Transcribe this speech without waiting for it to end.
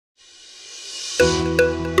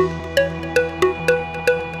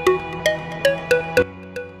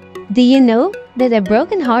Do you know that a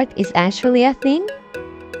broken heart is actually a thing?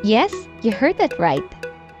 Yes, you heard that right.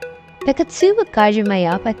 Takotsubo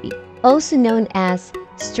cardiomyopathy, also known as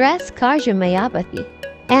stress-cardiomyopathy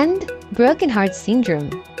and broken heart syndrome,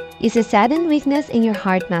 is a sudden weakness in your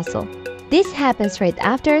heart muscle. This happens right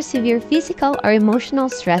after a severe physical or emotional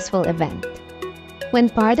stressful event. When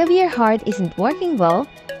part of your heart isn't working well,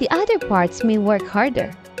 the other parts may work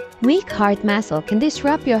harder. Weak heart muscle can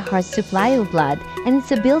disrupt your heart's supply of blood and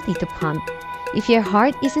its ability to pump. If your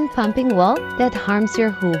heart isn't pumping well, that harms your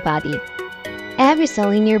whole body. Every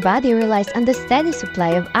cell in your body relies on the steady supply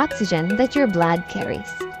of oxygen that your blood carries.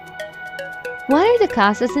 What are the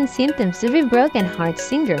causes and symptoms of a broken heart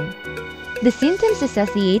syndrome? The symptoms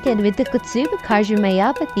associated with the takotsubo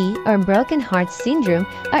cardiomyopathy or broken heart syndrome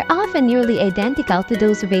are often nearly identical to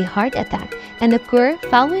those of a heart attack and occur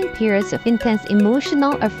following periods of intense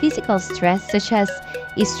emotional or physical stress such as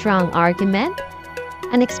a strong argument,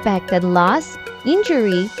 unexpected loss,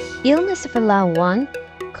 injury, illness of a loved one,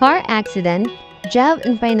 car accident, job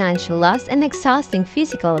and financial loss, and exhausting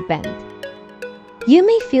physical event. You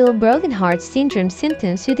may feel broken heart syndrome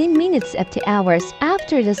symptoms within minutes up to hours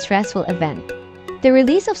after the stressful event. The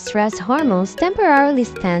release of stress hormones temporarily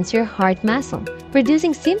stents your heart muscle,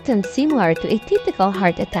 producing symptoms similar to a typical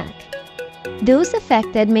heart attack. Those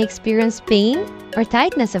affected may experience pain or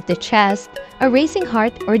tightness of the chest, a racing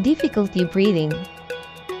heart, or difficulty breathing.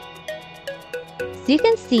 As you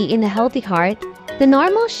can see in a healthy heart, the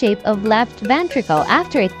normal shape of left ventricle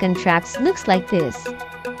after it contracts looks like this.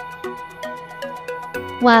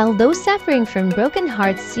 While those suffering from broken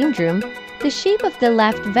heart syndrome, the shape of the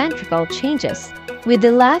left ventricle changes, with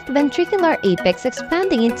the left ventricular apex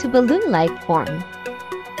expanding into balloon-like form.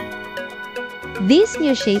 This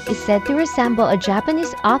new shape is said to resemble a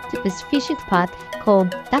Japanese octopus fishing pot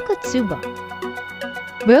called takotsubo.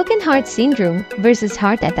 Broken heart syndrome versus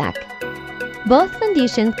heart attack. Both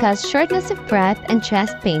conditions cause shortness of breath and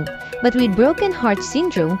chest pain, but with broken heart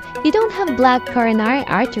syndrome, you don't have blocked coronary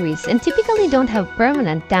arteries and typically don't have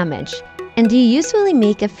permanent damage, and you usually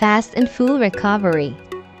make a fast and full recovery.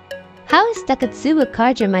 How is takotsubo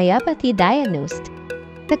cardiomyopathy diagnosed?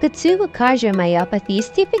 Takotsubo cardiomyopathy is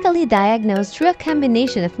typically diagnosed through a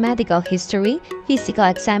combination of medical history, physical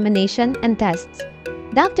examination, and tests.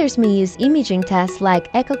 Doctors may use imaging tests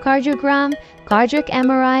like echocardiogram, cardiac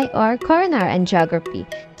MRI, or coronary angiography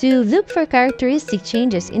to look for characteristic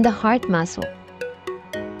changes in the heart muscle.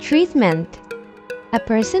 Treatment. A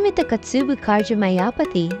person with takotsubo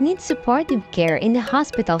cardiomyopathy needs supportive care in a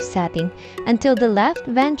hospital setting until the left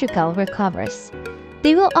ventricle recovers.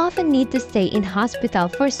 They will often need to stay in hospital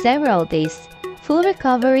for several days. Full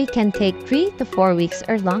recovery can take 3 to 4 weeks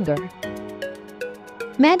or longer.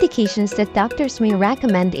 Medications that doctors may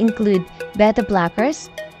recommend include beta blockers,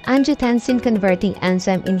 angiotensin-converting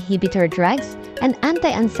enzyme inhibitor drugs, and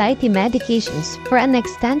anti-anxiety medications for an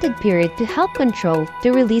extended period to help control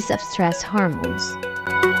the release of stress hormones.